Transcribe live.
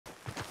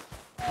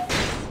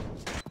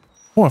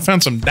Oh, I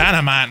found some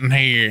dynamite in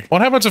here.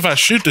 What happens if I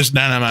shoot this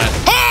dynamite?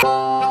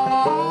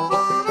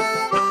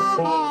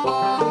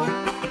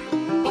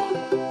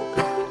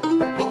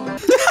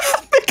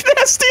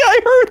 Nasty, I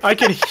heard. I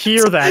can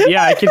hear that.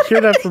 Yeah, I can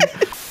hear that from.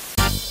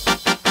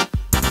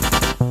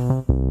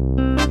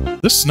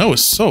 This snow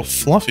is so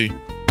fluffy.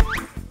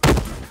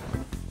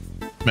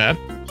 Matt?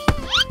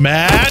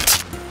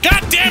 Matt?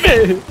 God damn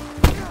it!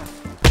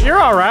 You're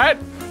all right.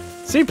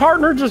 See,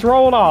 partner, just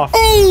rolling off.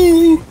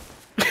 Oh!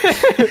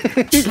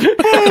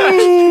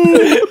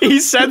 He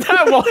said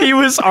that while he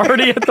was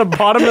already at the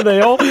bottom of the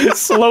hill,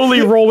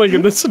 slowly rolling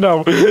in the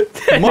snow.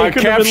 I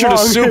captured a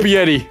soup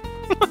yeti.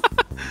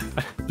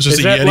 It's just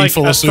Is a that Yeti like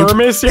full a of soup.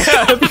 thermos? Yeah,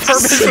 a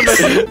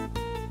thermos.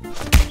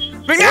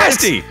 Big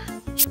nasty!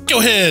 Go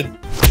ahead.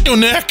 Go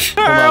neck.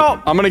 Help!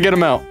 I'm gonna get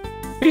him out.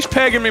 He's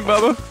pegging me,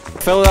 Bubba.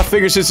 Fella, I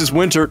figure since it's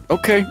winter,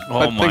 okay. Oh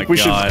I my think we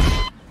god. should.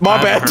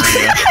 My bad.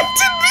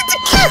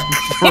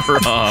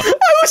 Bruh. I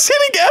was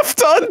hitting F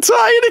to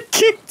untie and it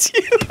kicked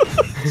you.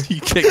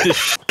 You kicked the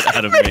shit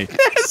out of me.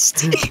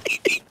 Nasty.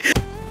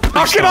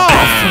 Knock it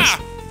off!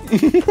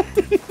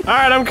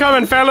 Alright, I'm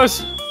coming,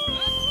 fellas.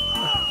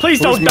 Please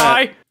don't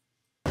Matt?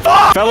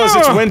 die. Fellas,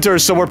 it's winter,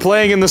 so we're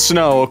playing in the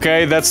snow,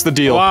 okay? That's the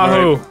deal.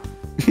 Wahoo.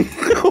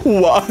 Right?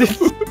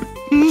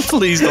 Wahoo.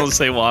 Please don't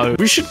say wahoo.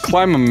 We should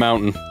climb a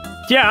mountain.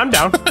 Yeah, I'm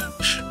down.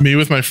 Me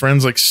with my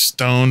friends like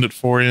stoned at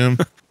 4 a.m.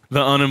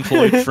 The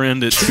unemployed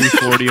friend at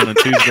 2:40 on a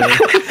Tuesday.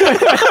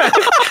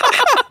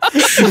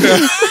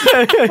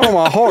 Oh,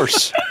 my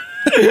horse.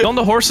 Don't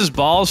the horse's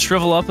balls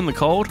shrivel up in the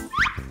cold?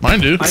 Mine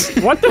do.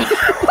 What the?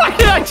 Why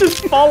did I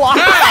just fall off?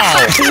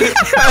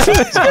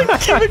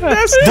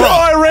 Bro,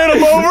 I ran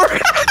him over.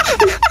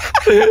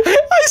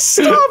 I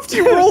stopped.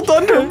 You rolled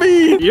under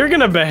me. You're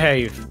gonna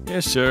behave.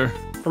 Yes, sir.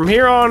 From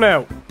here on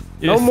out.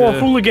 No Yes, more sir.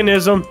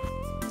 hooliganism.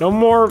 No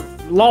more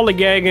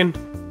lollygagging.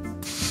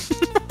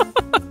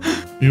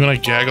 You want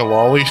to gag a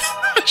lolly?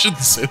 I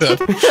shouldn't say that.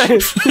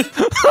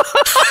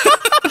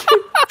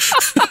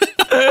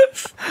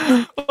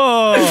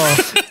 Oh,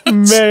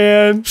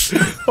 man.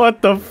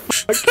 What the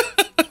fuck?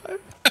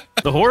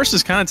 The horse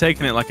is kind of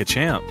taking it like a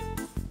champ.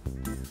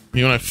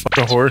 You want to fuck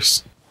a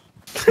horse?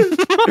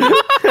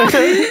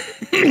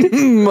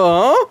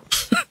 Ma?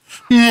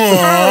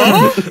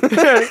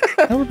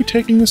 I would be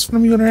taking this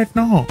from you right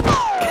now.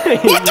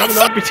 What the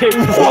fuck? What the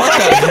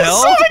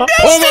hell?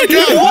 Oh my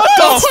god!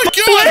 Oh my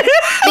god!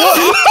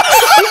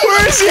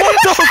 Where is he? What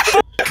the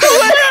fuck?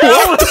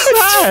 What was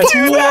that?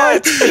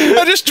 What?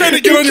 I just tried to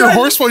get on your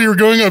horse while you were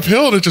going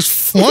uphill and it just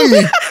flung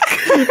me.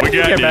 We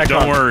got you, back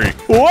don't on. worry.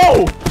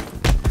 Whoa!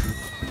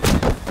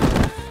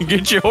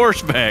 Get your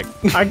horse back.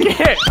 I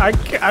can't. I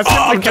simply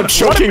I'm can't.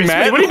 choking,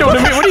 Matt. What are you doing to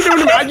me? What are you doing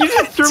to me? You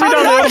just threw me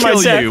down the hill of my Kill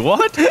set. you. What?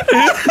 What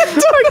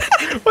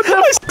the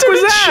fuck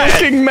was that?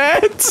 Choking,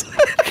 Matt. What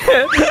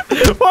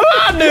did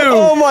I do?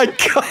 Oh my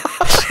god.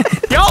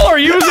 Y'all are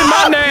using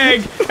my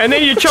nag, and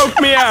then you choked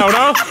me out,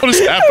 huh? What is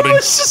I happening?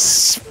 was just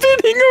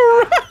spinning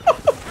around.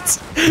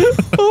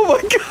 Oh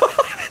my god.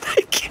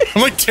 I can't.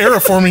 I'm like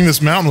terraforming this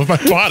mountain with my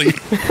body.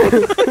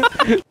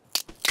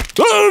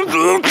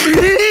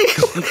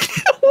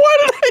 Why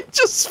did I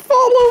just fall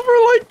over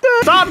like that?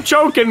 Stop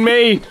choking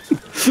me.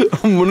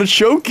 I'm gonna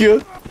choke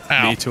you.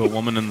 Ow. Me to a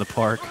woman in the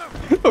park.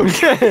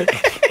 Okay.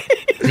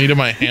 Me to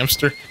my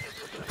hamster.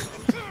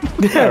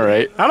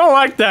 Alright. I don't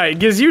like that,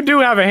 because you do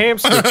have a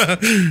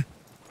hamster.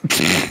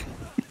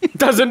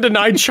 Doesn't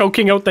deny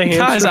choking out the hamster.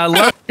 Guys, I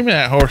love. Give me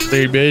that horse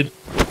there, babe.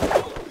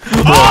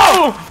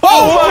 Oh!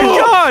 Oh my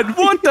god!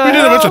 What the We did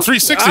a hell? bunch of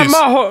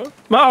 360s.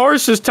 My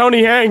horse is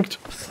Tony Hanked.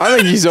 I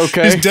think he's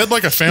okay. He's dead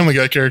like a Family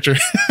Guy character.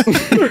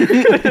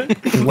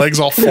 Legs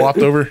all flopped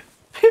over.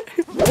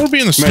 We'll be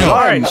in the snow.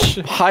 Alright,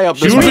 High up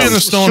You this will be mountain. in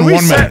the snow in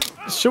 1 minute.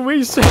 Should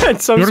we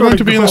set some You're sort going of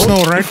to be in the goal?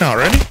 snow right now.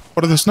 Ready?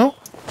 What is the snow?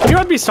 You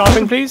want to be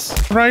stopping, please?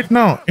 Right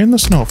now. In the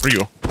snow for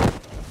you.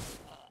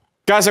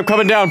 Guys, I'm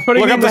coming down.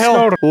 Putting Look me up in the the hill.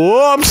 snow.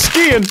 Whoa, I'm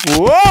skiing.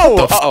 Whoa.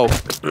 Uh-oh.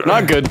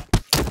 Not good.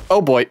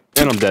 Oh boy.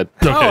 And I'm dead.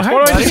 Okay. Oh, hey,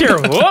 What do I buddy. just hear?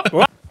 Whoop,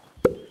 whoop.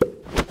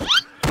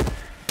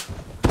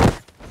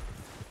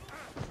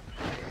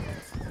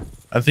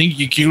 I think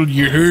you killed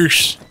your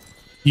horse.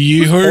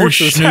 Your horse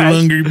horse is no that?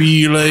 longer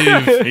be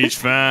alive. He's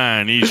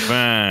fine. He's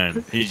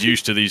fine. He's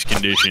used to these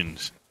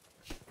conditions.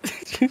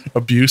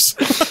 Abuse.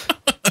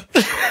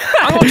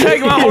 I'm gonna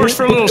take my horse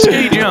for a little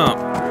ski jump.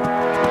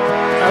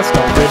 That's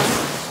not good.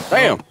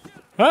 Damn.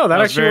 Oh, that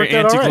That's actually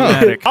very worked out alright.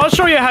 anticlimactic. I'll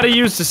show you how to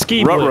use the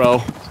ski blade.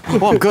 Ruh-roh. Oh, I'm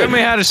Show good. me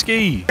how to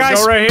ski.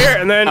 Go right here,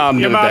 and then I'm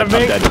you dead, bada I'm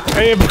bing,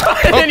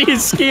 dead. and then you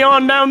ski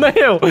on down the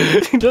hill,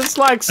 just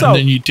like so. And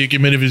then you take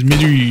him out of his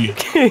misery.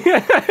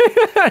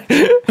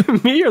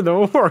 Me or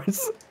the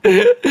horse?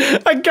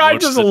 A guy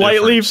What's just the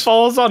lightly difference?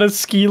 falls on a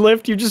ski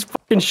lift. You just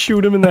fucking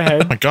shoot him in the Oh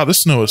head. my god, this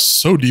snow is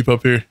so deep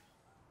up here.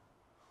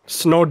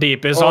 Snow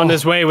Deep is on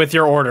his way with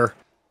your order.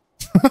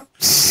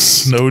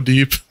 Snow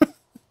deep.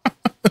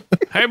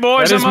 Hey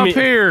boys, That is I'm me. up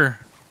here.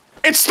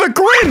 It's the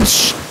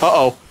Grinch.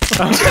 Uh-oh.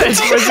 Is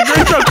the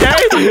Grinch okay?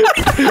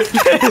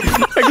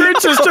 The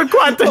Grinch just took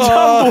quite the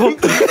tumble.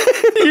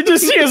 You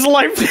just see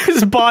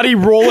his body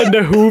roll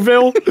into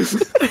Whoville.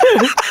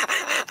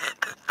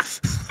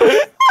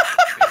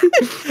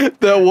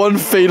 That one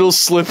fatal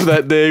slip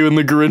that day when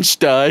the Grinch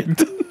died.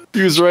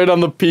 He was right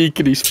on the peak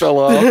and he fell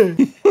off.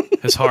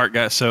 His heart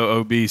got so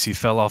obese he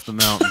fell off the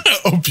mountain.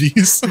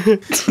 Obese.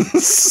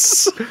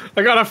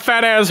 I got a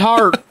fat ass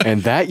heart.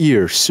 And that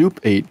year, Soup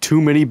ate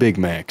too many Big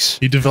Macs.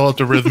 He developed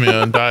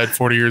arrhythmia and died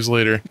 40 years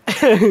later.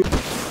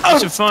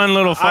 It's a fun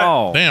little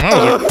fall. Damn,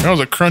 that was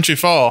a crunchy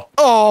fall.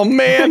 Oh,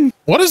 man.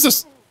 What is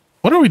this?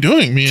 What are we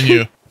doing, me and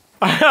you?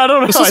 I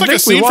don't know. This is like a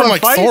scene from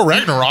like fight. Thor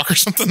Ragnarok or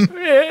something.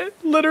 Yeah,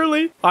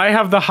 literally. I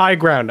have the high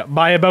ground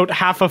by about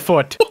half a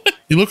foot.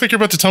 You look like you're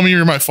about to tell me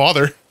you're my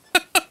father.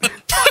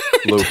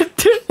 Luke.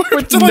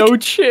 With no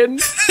chin.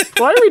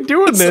 Why are we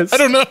doing this? I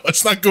don't know.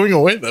 It's not going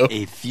away though.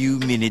 A few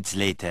minutes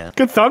later.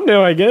 Good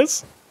thumbnail, I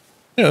guess.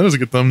 Yeah, that was a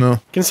good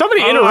thumbnail. Can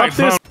somebody interrupt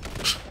this?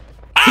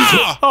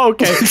 Ah! Oh,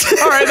 okay.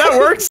 All right, that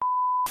works.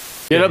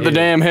 Get up the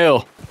damn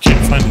hill.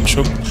 Can't find a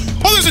choke.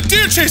 Oh, there's a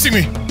deer chasing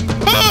me!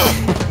 Oh!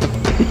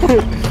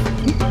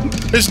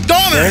 It's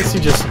Donner! Yes,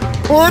 you just...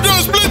 Or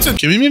those blitzen!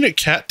 Can we meet at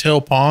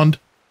Cattail Pond?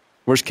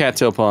 Where's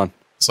Cattail Pond?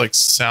 It's like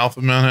south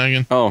of Mount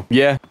Hagen. Oh,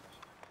 yeah.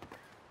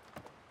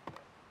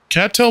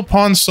 Cattail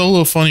Pond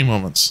solo funny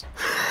moments.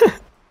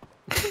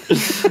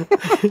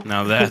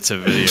 Now that's a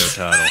video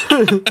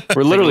title.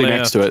 We're literally Take a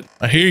next to it.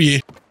 I hear you.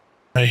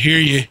 I hear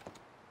you.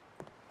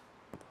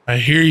 I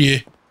hear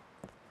you.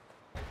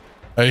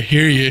 I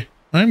hear you.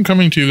 I'm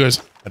coming to you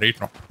guys. I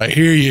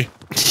hear you.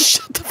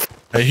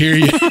 I hear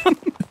you.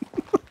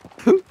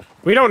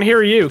 We don't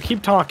hear you.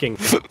 Keep talking.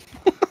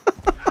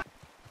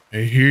 I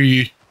hear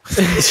you.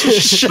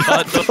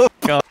 Shut the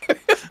fuck up.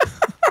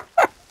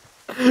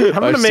 I'm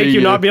gonna make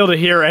you not be able to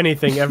hear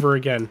anything ever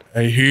again.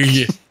 I hear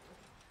you.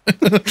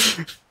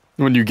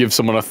 When you give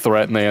someone a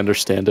threat and they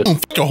understand it. Oh,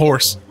 fuck a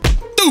horse.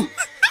 Ooh.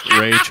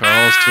 Ray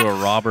Charles to a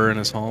robber in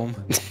his home.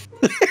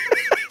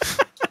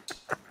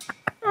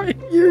 I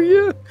hear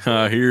you.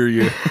 I hear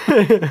you.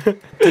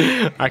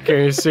 I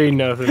can't see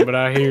nothing, but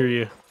I hear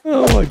you.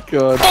 Oh my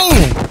god.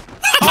 Boom!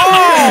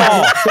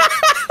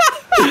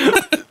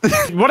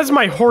 What is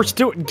my horse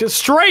doing? Just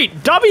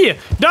straight! W!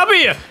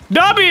 W!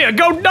 W!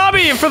 Go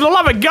W for the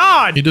love of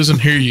God! He doesn't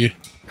hear you.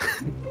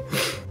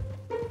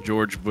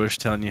 George Bush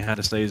telling you how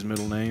to say his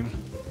middle name.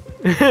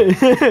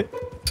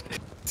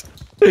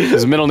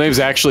 His middle name's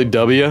actually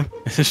W.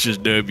 It's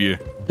just W.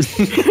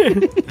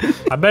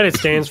 I bet it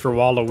stands for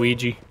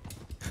Waluigi.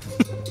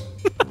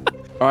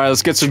 Alright,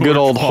 let's get some good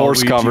old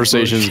horse Waluigi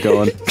conversations Bush.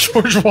 going.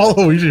 George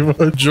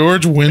Waluigi.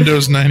 George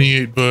Windows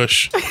 98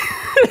 Bush.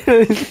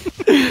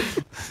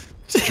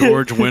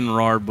 George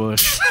Winrar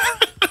Bush.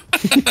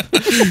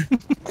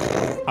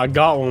 I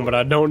got one, but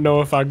I don't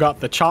know if I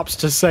got the chops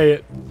to say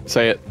it.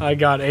 Say it. I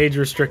got age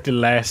restricted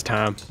last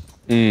time.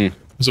 Mm.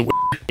 Is it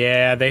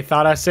Yeah, they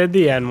thought I said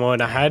the N one.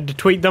 I had to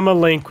tweet them a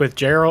link with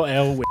Gerald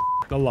L.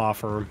 the law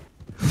firm.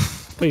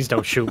 Please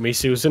don't shoot me,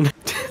 Susan.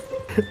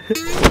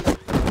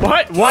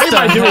 What? Why am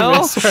I doing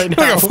this right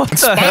now? like a fucking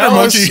spider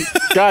monkey?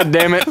 God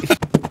damn it.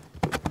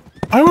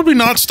 I would be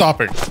not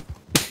stopping.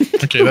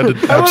 Okay, that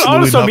did I would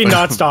absolutely also be nothing.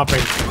 not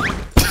stopping.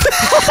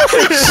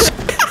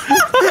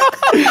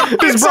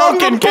 It's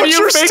broken. Can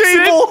you fix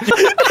it?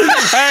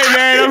 Hey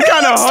man, I'm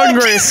kind of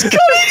hungry.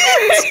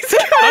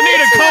 I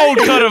need a cold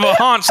cut of a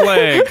haunch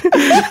leg.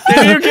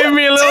 Can you give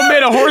me a little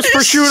bit of horse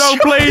prosciutto,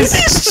 please?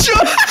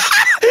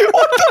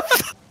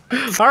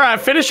 All right,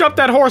 finish up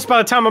that horse by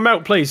the time I'm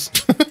out, please.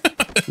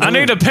 I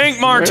need a pink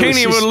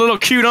martini with a little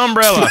cute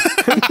umbrella.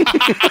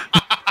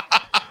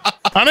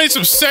 I need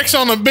some sex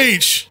on the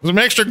beach. Some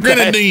extra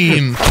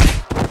grenadine.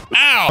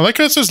 Ow! I like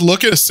how it says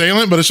look at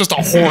assailant, but it's just a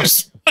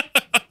horse.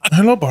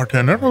 Hello,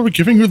 bartender. I'll be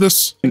giving you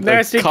this.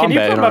 Nasty, can you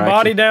combat put my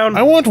body interaction. down?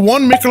 I want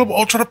one Michelob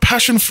Ultra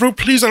Passion Fruit,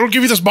 please. I will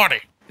give you this body.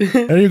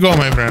 There you go,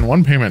 my friend.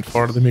 One payment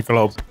for the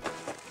Michelob.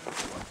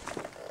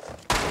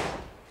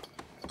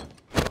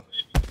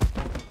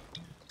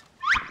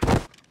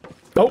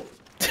 Oh,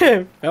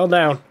 fell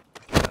down.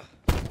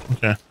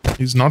 Okay.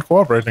 He's not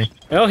cooperating.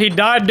 Well, he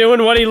died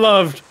doing what he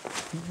loved.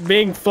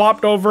 Being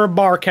flopped over a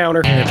bar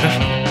counter. You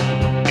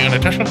want a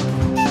Tesla?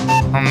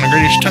 I'm the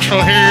greatest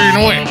Tesla here in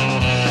the way.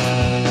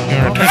 You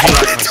want a Tesla?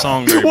 My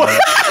song very much.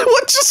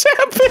 What just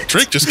happened?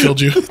 Drake just killed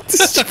you.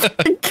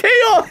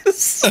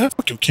 Chaos.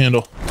 Fuck your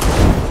candle.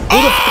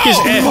 Who the fuck is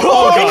Ed? Oh,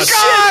 God.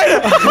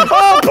 God.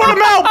 Oh, put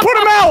him out. Put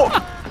him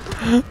out.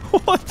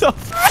 What the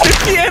fuck? The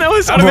piano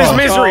is Out of his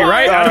misery,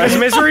 right? Out of his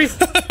misery?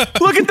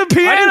 Look at the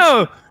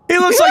piano. He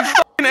looks like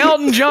fucking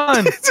Elton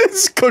John.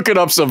 It's cooking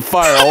up some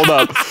fire. Hold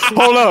up.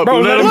 Hold up.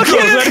 Bro, let him look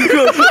cook. at Let him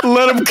cook.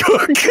 Let him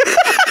cook.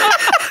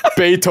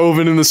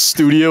 Beethoven in the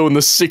studio in the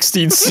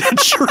 16th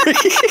century.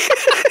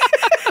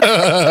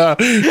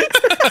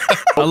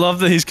 I love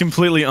that he's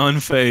completely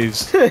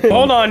unfazed.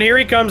 Hold on, here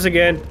he comes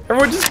again.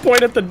 Everyone just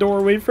point at the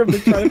doorway for him to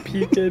try to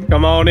peek in.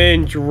 Come on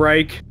in,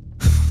 Drake.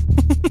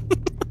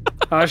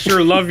 I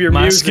sure love your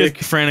My music.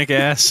 schizophrenic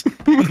ass.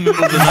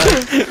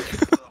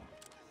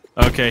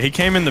 Okay, he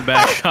came in the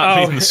back, shot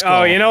me in the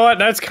skull. Oh, you know what?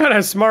 That's kind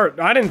of smart.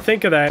 I didn't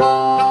think of that.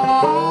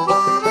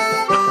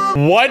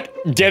 What?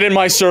 Get in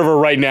my server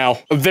right now.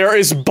 There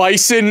is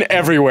bison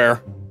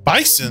everywhere.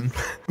 Bison?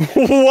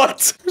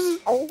 What?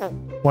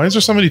 Why is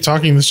there somebody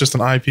talking that's just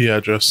an IP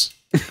address?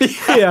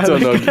 I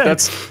don't know.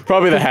 That's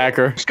probably the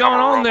hacker. What's going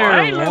on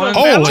there?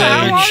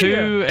 Holy.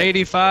 2,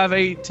 85,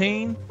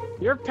 18.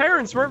 Your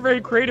parents weren't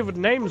very creative with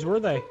names, were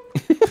they?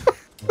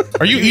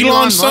 Are you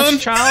Elon's son?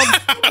 Child?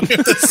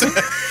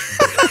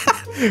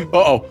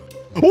 Uh-oh.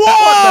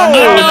 Whoa!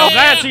 No,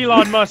 that's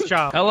Elon Musk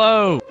child.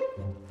 Hello.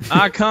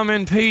 I come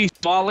in peace,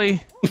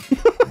 Wally.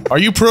 Are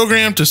you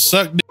programmed to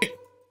suck dick?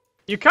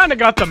 You kind of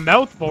got the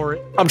mouth for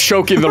it. I'm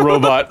choking the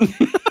robot.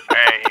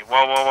 Hey,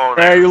 whoa.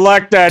 Hey, you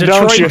like that,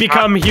 don't Detroit you?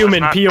 become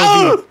human, let's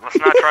POV. Let's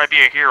not try to be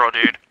a hero,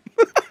 dude.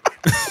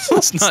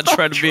 Let's not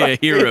try to be a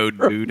hero,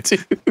 dude.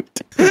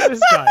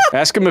 This guy.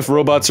 Ask him if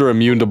robots are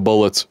immune to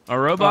bullets.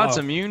 Are robots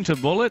immune to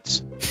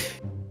bullets?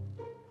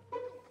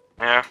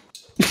 Yeah.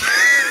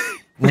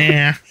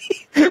 Nah.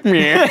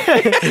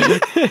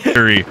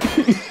 Three.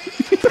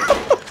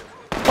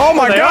 Oh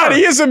my they god, are.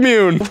 he is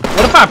immune!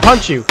 What if I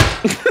punch you?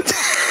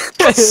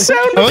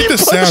 Sound I like the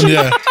sound,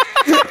 yeah.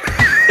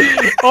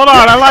 Hold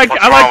on, I like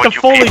wrong the with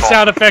you Foley people?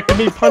 sound effect of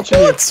me punching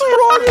you. What's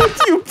wrong with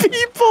you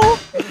people?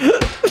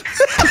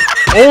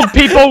 Old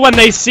people when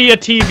they see a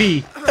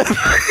TV.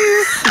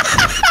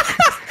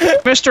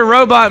 Mr.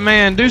 Robot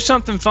Man, do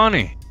something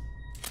funny.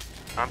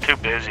 I'm too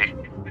busy.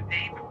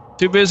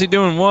 Too busy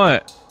doing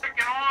what?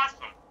 Freaking awesome.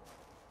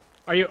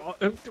 Are you?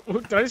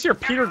 Did I just hear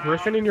Peter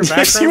Griffin in your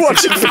Yes, background? you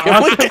watching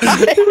Family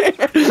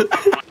Guy?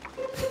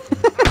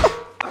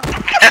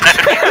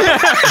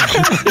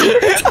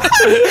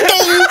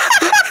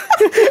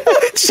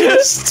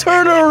 Just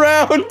turn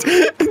around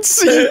and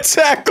see you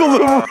tackle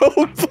the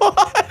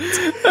robot.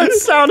 That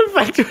sound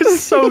effect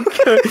was so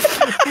good.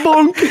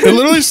 Bonk. It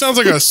literally sounds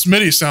like a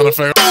Smitty sound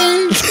effect.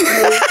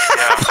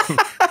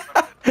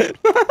 We're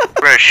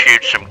gonna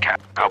shoot some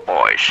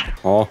cowboys.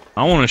 Oh.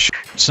 I want to shoot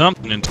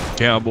something into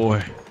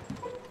Cowboy.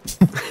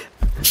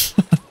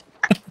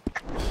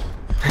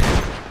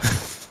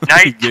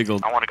 Night.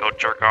 Giggled. I want to go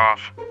jerk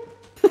off.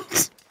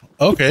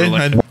 Okay,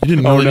 Like- I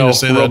didn't Oh really need no, to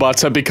say that.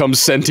 robots have become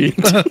sentient.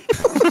 I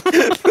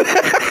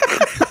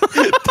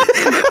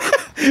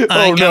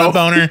Oh, got no. a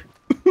boner.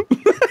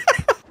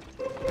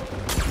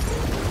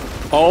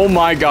 Oh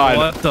my god.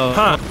 What the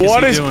fuck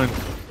What is is- he doing?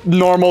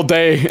 Normal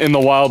day in the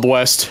Wild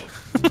West.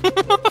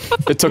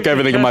 It took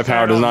everything in my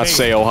power to not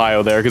say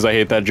Ohio there because I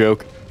hate that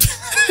joke.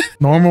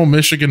 Normal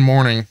Michigan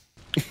morning.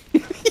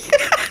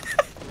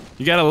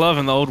 You gotta love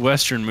in the old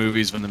Western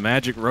movies when the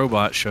magic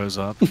robot shows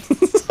up.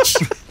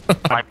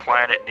 My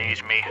planet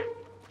needs me.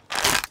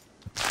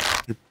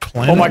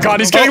 Oh my god,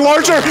 he's getting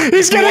larger!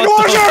 He's getting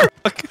larger!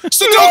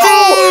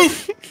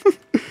 Sudoku!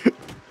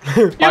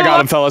 I got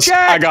him, fellas.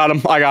 I got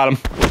him. I got him.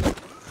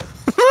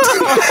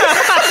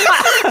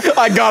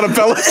 I got him,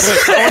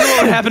 fellas. I wonder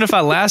what would happen if I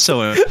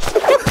lasso him.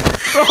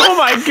 Oh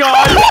my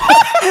god!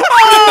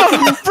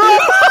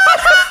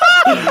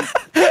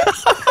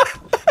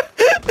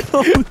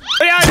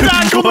 Yeah, I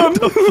tackled him!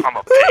 I'm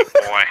a big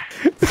boy.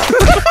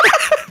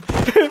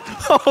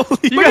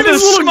 You got the little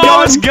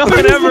smallest gun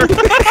gun ever!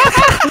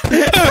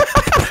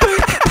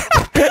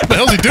 What the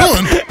hell's he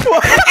doing?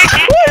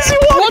 He's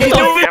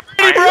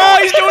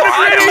doing the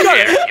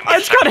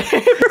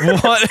gritty.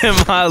 What am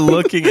I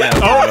looking at,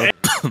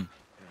 bro?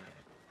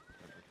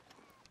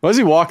 Why is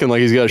he walking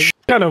like he's got a sh**?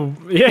 Kind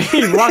of, yeah,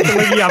 he's walking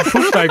like he got a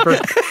poop diaper.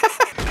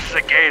 This is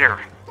a gator.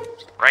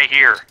 Right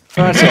here.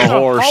 That's a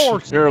horse.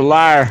 horse. You're a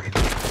liar.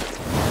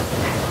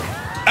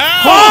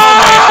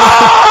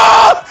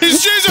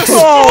 He's Jesus!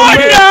 Oh,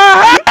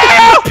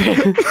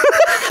 man.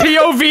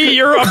 POV,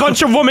 you're a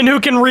bunch of women who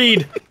can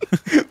read.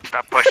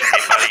 Stop pushing me,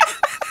 buddy.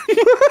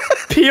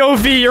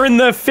 POV, you're in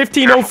the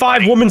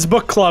 1505 Women's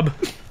Book Club.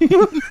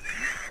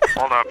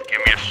 Hold up. Give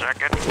me a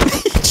second.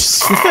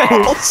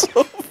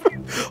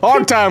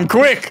 Hog time,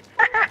 quick!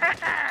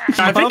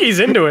 I think he's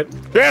into it.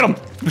 Get him!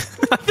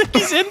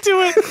 He's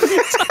into it.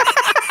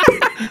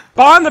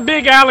 Spawn the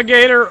big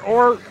alligator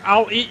or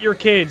I'll eat your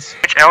kids.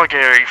 Which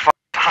alligator are you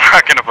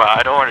talking about?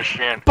 I don't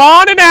understand.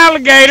 Spawn an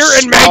alligator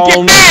and make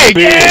Spawn it big!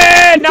 big.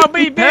 Yeah, now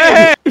be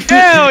big!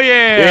 Hell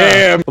yeah.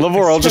 Yeah. I love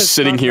we're all just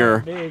sitting here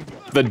Big.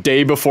 the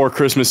day before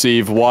Christmas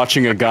Eve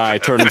watching a guy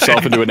turn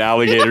himself into an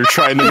alligator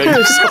trying to make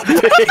himself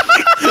big.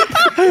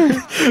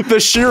 The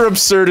sheer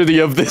absurdity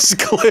of this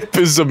clip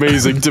is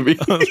amazing to me.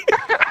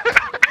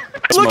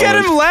 Look at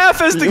him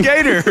laugh as the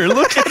gator.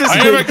 Look at I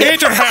have a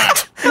gator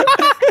hat!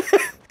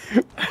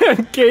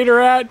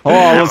 Gator hat. Oh,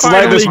 let's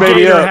light this Finally,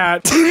 baby gator up.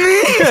 hat.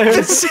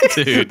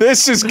 dude.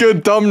 This is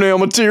good thumbnail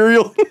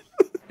material.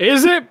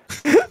 Is it?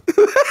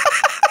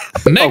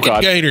 Naked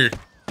God. gator.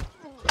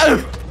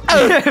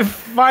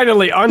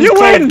 Finally, win!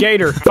 untold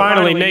gator.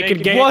 Finally,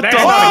 naked gator. What That's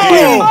the-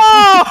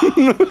 not a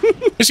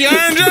gator. It's the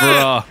Iron Giant!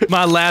 Bruh,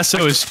 my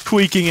lasso is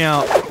tweaking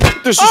out.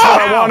 This is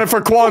what I wanted for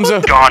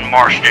Kwanzaa. John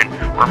Marston.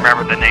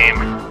 Remember the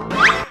name.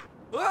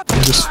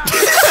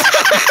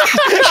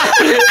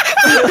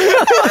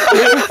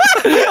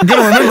 I'm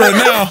gonna remember it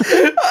now.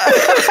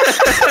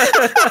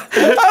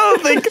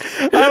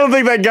 I don't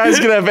think that guy's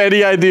gonna have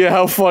any idea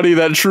how funny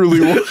that truly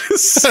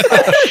was.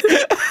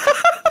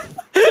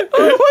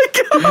 Oh my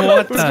god!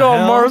 What the John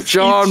hell? Marston,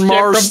 John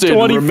Marston,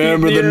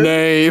 remember the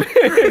name.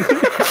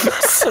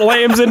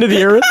 Slams into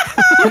the earth.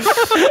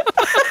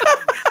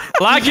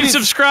 Like and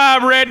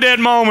subscribe, Red Dead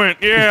Moment.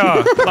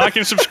 Yeah, like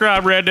and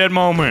subscribe, Red Dead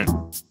Moment.